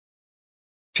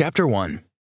Chapter 1.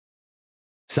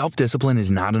 Self-discipline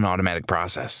is not an automatic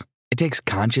process. It takes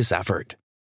conscious effort.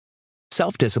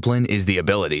 Self-discipline is the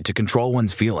ability to control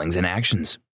one's feelings and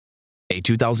actions. A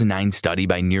 2009 study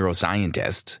by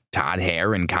neuroscientists Todd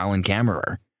Hare and Colin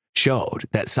Kammerer showed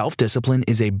that self-discipline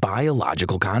is a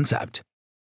biological concept.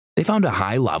 They found a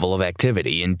high level of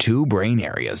activity in two brain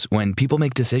areas when people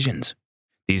make decisions.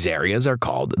 These areas are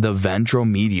called the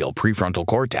ventromedial prefrontal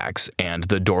cortex and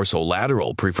the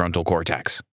dorsolateral prefrontal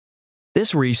cortex.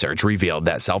 This research revealed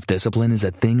that self-discipline is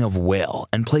a thing of will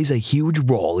and plays a huge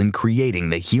role in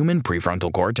creating the human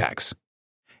prefrontal cortex.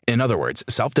 In other words,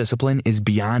 self-discipline is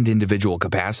beyond individual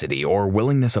capacity or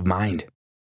willingness of mind.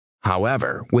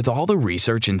 However, with all the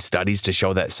research and studies to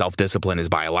show that self-discipline is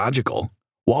biological,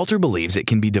 Walter believes it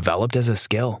can be developed as a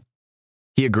skill.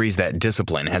 He agrees that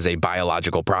discipline has a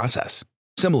biological process.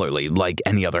 Similarly, like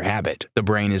any other habit, the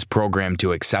brain is programmed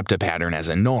to accept a pattern as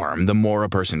a norm the more a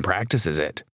person practices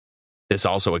it. This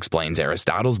also explains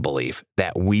Aristotle's belief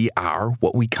that we are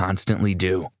what we constantly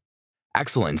do.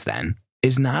 Excellence, then,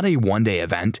 is not a one-day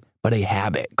event, but a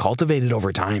habit cultivated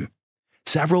over time.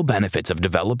 Several benefits of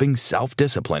developing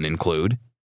self-discipline include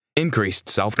increased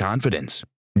self-confidence,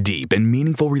 deep and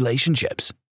meaningful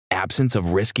relationships, absence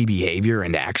of risky behavior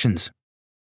and actions.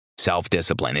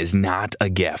 Self-discipline is not a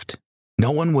gift. No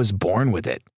one was born with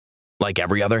it. Like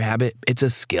every other habit, it's a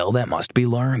skill that must be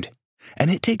learned,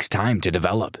 and it takes time to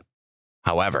develop.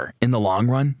 However, in the long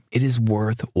run, it is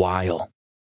worthwhile.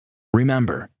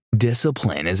 Remember,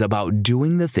 discipline is about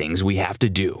doing the things we have to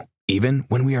do, even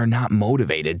when we are not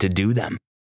motivated to do them.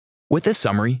 With this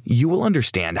summary, you will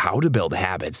understand how to build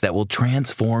habits that will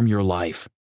transform your life.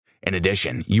 In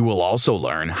addition, you will also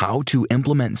learn how to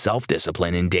implement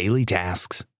self-discipline in daily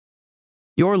tasks.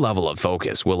 Your level of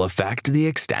focus will affect the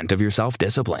extent of your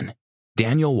self-discipline.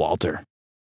 Daniel Walter.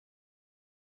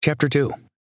 Chapter 2.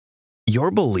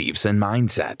 Your beliefs and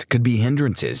mindset could be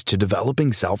hindrances to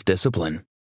developing self-discipline.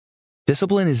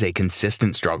 Discipline is a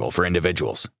consistent struggle for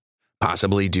individuals,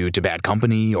 possibly due to bad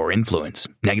company or influence,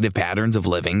 negative patterns of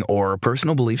living, or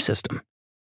personal belief system.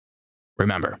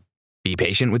 Remember, be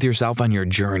patient with yourself on your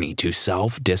journey to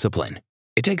self-discipline.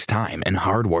 It takes time and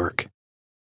hard work.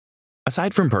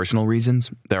 Aside from personal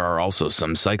reasons, there are also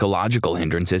some psychological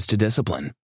hindrances to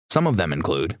discipline. Some of them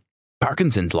include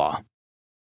Parkinson's law.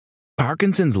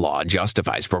 Parkinson's law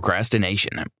justifies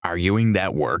procrastination, arguing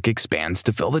that work expands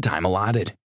to fill the time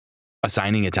allotted.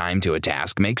 Assigning a time to a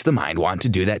task makes the mind want to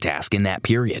do that task in that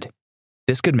period.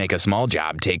 This could make a small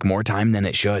job take more time than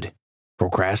it should.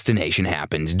 Procrastination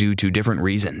happens due to different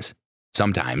reasons.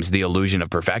 Sometimes the illusion of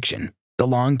perfection, the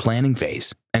long planning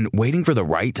phase, and waiting for the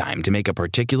right time to make a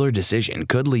particular decision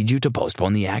could lead you to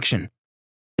postpone the action.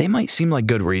 They might seem like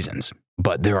good reasons,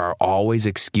 but there are always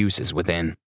excuses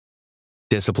within.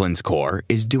 Discipline's core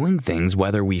is doing things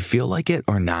whether we feel like it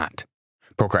or not.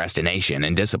 Procrastination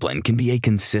and discipline can be a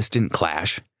consistent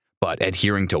clash, but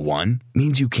adhering to one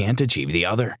means you can't achieve the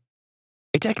other.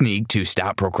 A technique to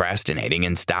stop procrastinating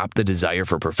and stop the desire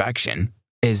for perfection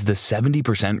is the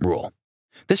 70% rule.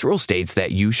 This rule states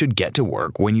that you should get to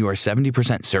work when you are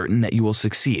 70% certain that you will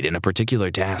succeed in a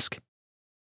particular task.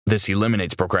 This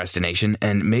eliminates procrastination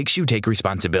and makes you take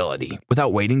responsibility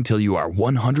without waiting till you are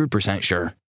 100%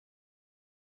 sure.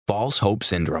 False hope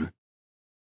syndrome.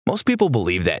 Most people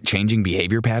believe that changing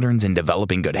behavior patterns and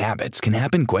developing good habits can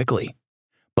happen quickly.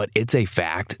 But it's a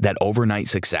fact that overnight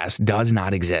success does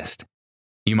not exist.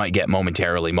 You might get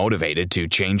momentarily motivated to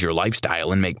change your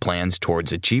lifestyle and make plans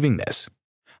towards achieving this.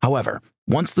 However,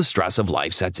 once the stress of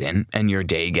life sets in and your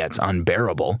day gets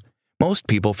unbearable, most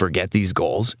people forget these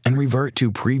goals and revert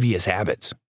to previous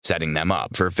habits, setting them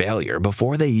up for failure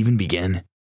before they even begin.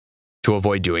 To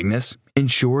avoid doing this,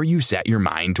 ensure you set your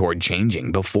mind toward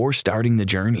changing before starting the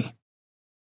journey.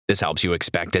 This helps you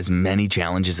expect as many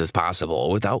challenges as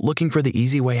possible without looking for the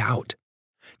easy way out.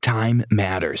 Time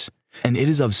matters, and it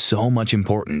is of so much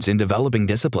importance in developing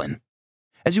discipline.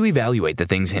 As you evaluate the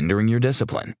things hindering your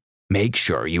discipline, make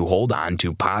sure you hold on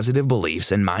to positive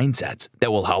beliefs and mindsets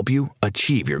that will help you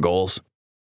achieve your goals.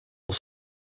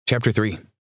 Chapter 3.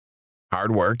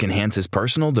 Hard work enhances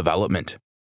personal development.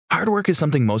 Hard work is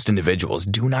something most individuals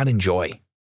do not enjoy.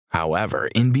 However,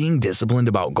 in being disciplined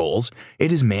about goals,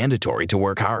 it is mandatory to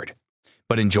work hard.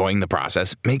 But enjoying the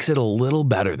process makes it a little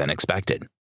better than expected.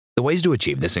 The ways to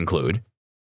achieve this include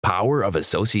power of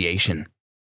association.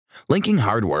 Linking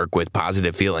hard work with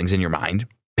positive feelings in your mind,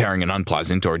 pairing an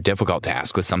unpleasant or difficult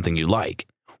task with something you like,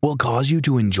 will cause you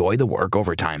to enjoy the work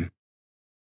over time.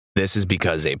 This is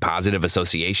because a positive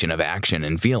association of action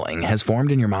and feeling has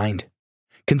formed in your mind.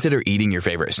 Consider eating your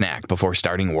favorite snack before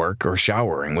starting work or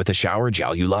showering with a shower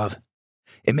gel you love.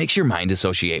 It makes your mind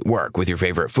associate work with your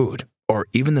favorite food, or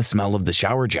even the smell of the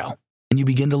shower gel, and you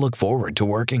begin to look forward to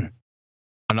working.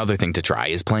 Another thing to try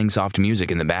is playing soft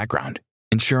music in the background,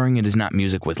 ensuring it is not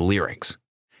music with lyrics.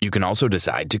 You can also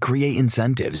decide to create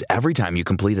incentives every time you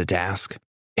complete a task.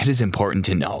 It is important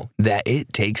to know that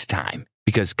it takes time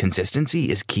because consistency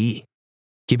is key.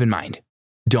 Keep in mind,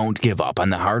 don't give up on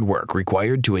the hard work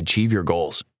required to achieve your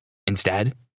goals.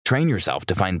 Instead, train yourself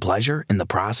to find pleasure in the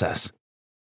process.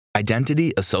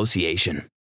 Identity association.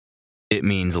 It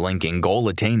means linking goal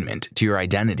attainment to your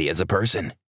identity as a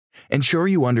person. Ensure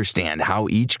you understand how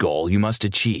each goal you must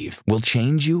achieve will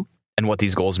change you and what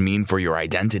these goals mean for your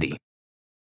identity.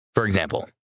 For example,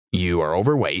 you are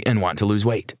overweight and want to lose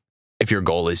weight. If your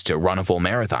goal is to run a full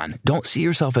marathon, don't see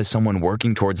yourself as someone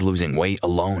working towards losing weight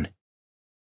alone.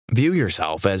 View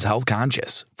yourself as health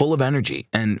conscious, full of energy,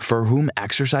 and for whom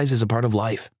exercise is a part of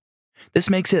life. This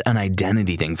makes it an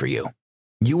identity thing for you.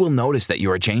 You will notice that you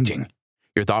are changing.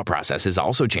 Your thought process is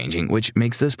also changing, which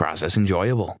makes this process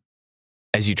enjoyable.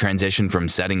 As you transition from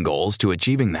setting goals to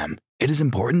achieving them, it is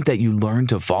important that you learn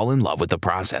to fall in love with the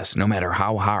process no matter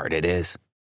how hard it is.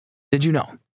 Did you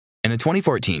know? In a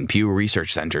 2014 Pew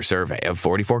Research Center survey of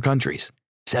 44 countries,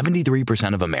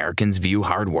 73% of Americans view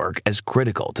hard work as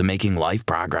critical to making life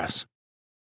progress.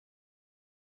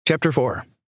 Chapter 4.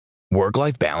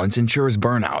 Work-life balance ensures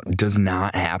burnout does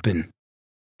not happen.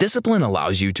 Discipline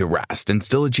allows you to rest and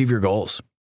still achieve your goals.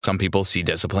 Some people see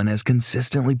discipline as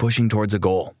consistently pushing towards a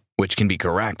goal, which can be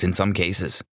correct in some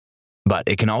cases. But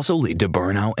it can also lead to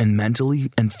burnout and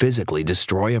mentally and physically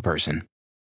destroy a person.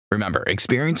 Remember,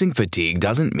 experiencing fatigue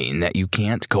doesn't mean that you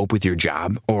can't cope with your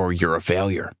job or you're a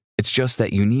failure. It's just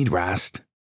that you need rest.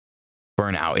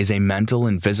 Burnout is a mental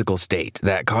and physical state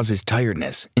that causes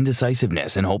tiredness,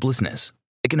 indecisiveness, and hopelessness.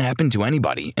 It can happen to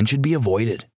anybody and should be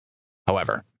avoided.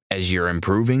 However, as you're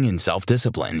improving in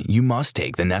self-discipline, you must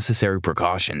take the necessary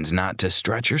precautions not to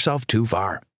stretch yourself too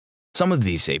far. Some of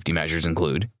these safety measures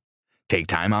include: take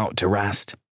time out to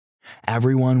rest.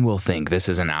 Everyone will think this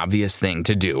is an obvious thing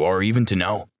to do or even to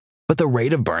know, but the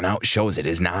rate of burnout shows it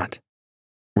is not.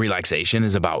 Relaxation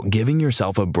is about giving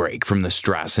yourself a break from the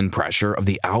stress and pressure of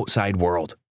the outside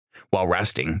world. While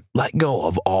resting, let go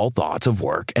of all thoughts of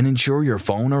work and ensure your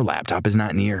phone or laptop is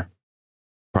not near.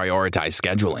 Prioritize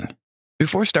scheduling.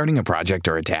 Before starting a project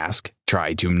or a task,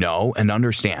 try to know and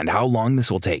understand how long this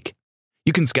will take.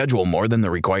 You can schedule more than the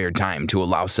required time to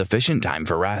allow sufficient time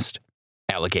for rest.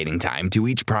 Allocating time to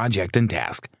each project and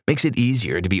task makes it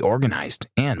easier to be organized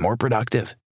and more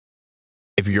productive.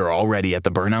 If you're already at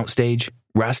the burnout stage,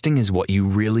 resting is what you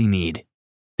really need.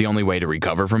 The only way to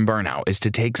recover from burnout is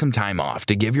to take some time off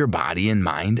to give your body and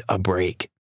mind a break.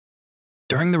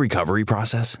 During the recovery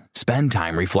process, spend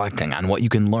time reflecting on what you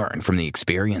can learn from the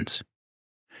experience.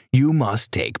 You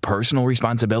must take personal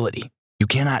responsibility. You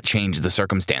cannot change the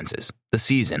circumstances, the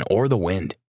season, or the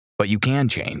wind, but you can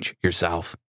change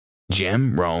yourself.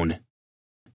 Jim Rohn.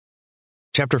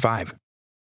 Chapter 5.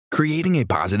 Creating a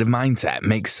positive mindset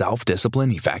makes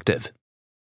self-discipline effective.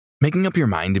 Making up your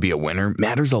mind to be a winner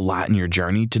matters a lot in your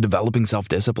journey to developing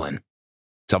self-discipline.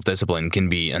 Self-discipline can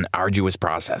be an arduous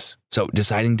process, so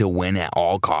deciding to win at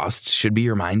all costs should be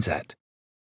your mindset.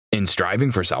 In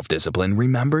striving for self-discipline,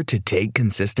 remember to take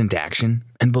consistent action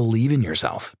and believe in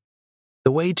yourself.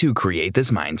 The way to create this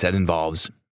mindset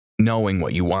involves knowing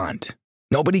what you want.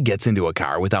 Nobody gets into a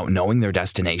car without knowing their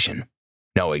destination.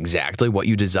 Know exactly what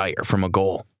you desire from a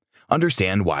goal.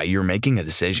 Understand why you're making a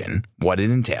decision, what it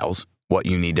entails, what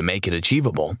you need to make it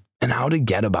achievable, and how to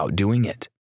get about doing it.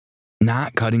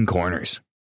 Not cutting corners.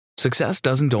 Success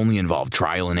doesn't only involve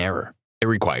trial and error. It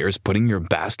requires putting your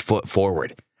best foot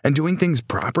forward and doing things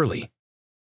properly.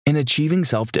 In achieving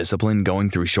self-discipline, going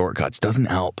through shortcuts doesn't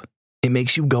help. It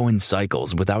makes you go in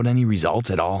cycles without any results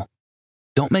at all.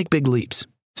 Don't make big leaps.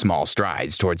 Small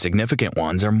strides toward significant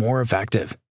ones are more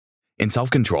effective. In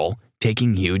self-control,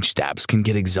 taking huge steps can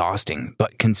get exhausting,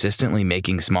 but consistently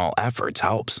making small efforts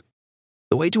helps.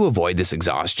 The way to avoid this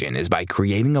exhaustion is by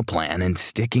creating a plan and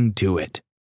sticking to it.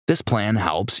 This plan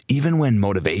helps even when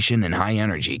motivation and high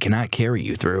energy cannot carry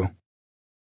you through.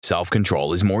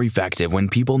 Self-control is more effective when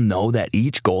people know that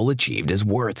each goal achieved is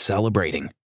worth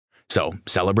celebrating. So,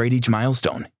 celebrate each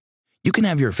milestone. You can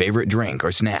have your favorite drink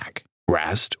or snack,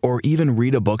 rest, or even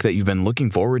read a book that you've been looking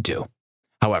forward to.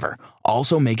 However,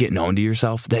 also make it known to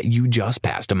yourself that you just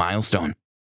passed a milestone.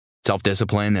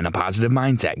 Self-discipline and a positive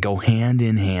mindset go hand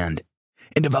in hand.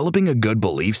 In developing a good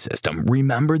belief system,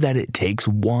 remember that it takes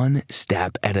one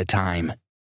step at a time.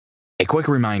 A quick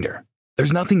reminder,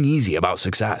 there's nothing easy about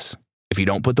success. If you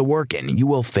don't put the work in, you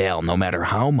will fail no matter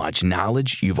how much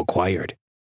knowledge you've acquired.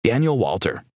 Daniel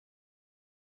Walter.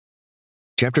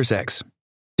 Chapter 6.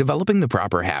 Developing the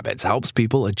proper habits helps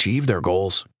people achieve their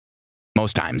goals.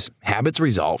 Most times, habits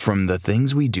result from the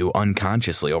things we do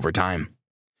unconsciously over time.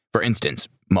 For instance,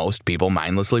 most people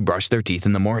mindlessly brush their teeth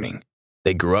in the morning.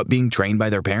 They grew up being trained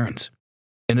by their parents.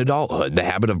 In adulthood, the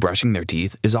habit of brushing their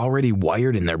teeth is already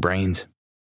wired in their brains.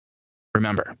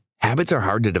 Remember, habits are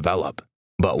hard to develop,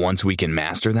 but once we can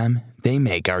master them, they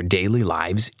make our daily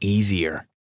lives easier.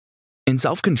 In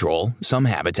self-control, some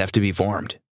habits have to be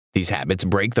formed. These habits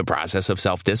break the process of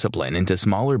self-discipline into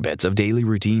smaller bits of daily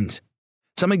routines.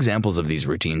 Some examples of these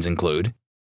routines include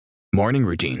morning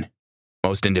routine.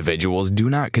 Most individuals do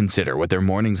not consider what their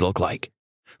mornings look like.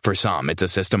 For some, it's a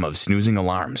system of snoozing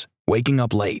alarms, waking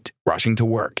up late, rushing to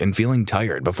work, and feeling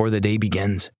tired before the day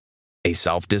begins. A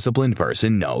self-disciplined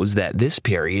person knows that this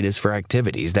period is for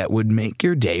activities that would make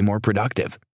your day more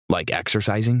productive, like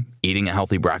exercising, eating a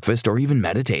healthy breakfast, or even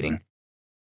meditating.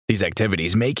 These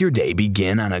activities make your day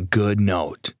begin on a good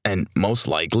note, and most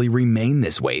likely remain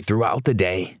this way throughout the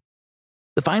day.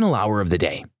 The final hour of the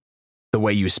day. The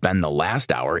way you spend the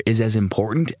last hour is as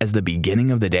important as the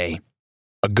beginning of the day.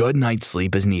 A good night's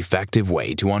sleep is an effective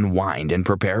way to unwind and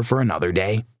prepare for another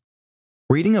day.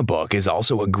 Reading a book is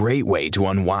also a great way to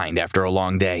unwind after a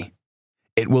long day.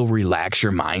 It will relax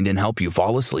your mind and help you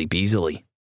fall asleep easily.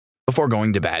 Before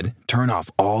going to bed, turn off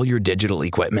all your digital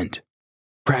equipment.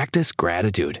 Practice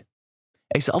gratitude.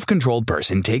 A self-controlled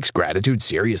person takes gratitude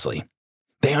seriously.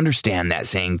 They understand that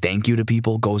saying thank you to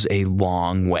people goes a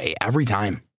long way every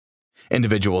time.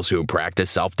 Individuals who practice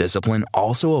self-discipline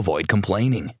also avoid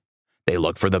complaining. They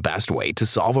look for the best way to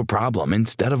solve a problem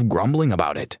instead of grumbling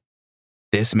about it.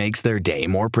 This makes their day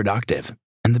more productive,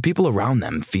 and the people around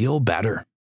them feel better.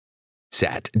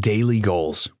 Set daily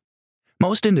goals.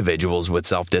 Most individuals with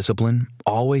self-discipline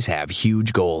always have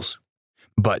huge goals,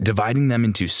 but dividing them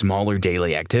into smaller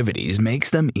daily activities makes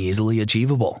them easily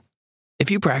achievable. If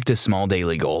you practice small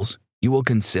daily goals, you will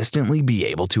consistently be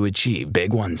able to achieve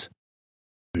big ones.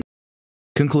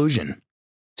 Conclusion.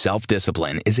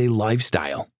 Self-discipline is a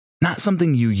lifestyle, not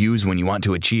something you use when you want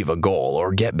to achieve a goal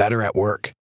or get better at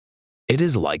work. It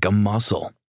is like a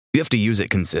muscle. You have to use it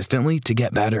consistently to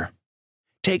get better.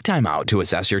 Take time out to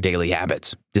assess your daily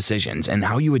habits, decisions, and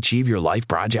how you achieve your life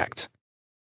projects.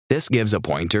 This gives a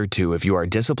pointer to if you are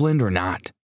disciplined or not.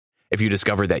 If you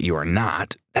discover that you are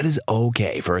not, that is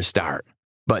okay for a start,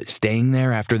 but staying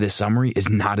there after this summary is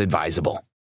not advisable.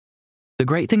 The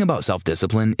great thing about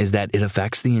self-discipline is that it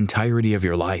affects the entirety of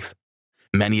your life.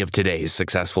 Many of today's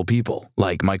successful people,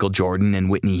 like Michael Jordan and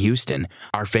Whitney Houston,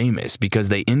 are famous because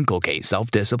they inculcate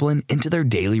self-discipline into their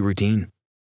daily routine.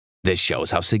 This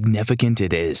shows how significant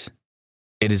it is.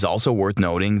 It is also worth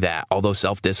noting that although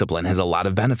self-discipline has a lot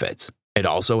of benefits, it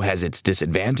also has its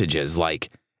disadvantages, like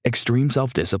extreme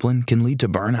self-discipline can lead to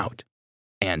burnout,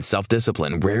 and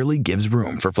self-discipline rarely gives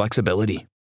room for flexibility.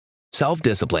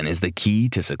 Self-discipline is the key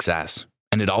to success,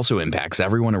 and it also impacts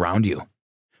everyone around you.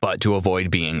 But to avoid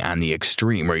being on the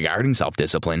extreme regarding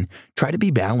self-discipline, try to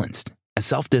be balanced, as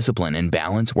self-discipline and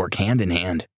balance work hand in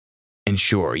hand.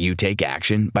 Ensure you take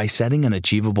action by setting an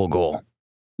achievable goal.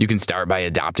 You can start by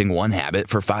adopting one habit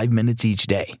for 5 minutes each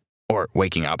day, or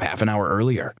waking up half an hour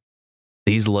earlier.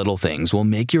 These little things will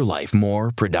make your life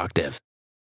more productive.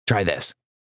 Try this.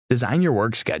 Design your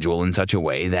work schedule in such a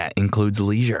way that includes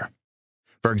leisure.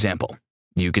 For example,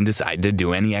 you can decide to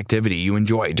do any activity you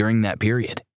enjoy during that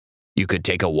period. You could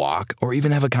take a walk or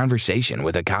even have a conversation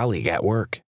with a colleague at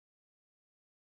work.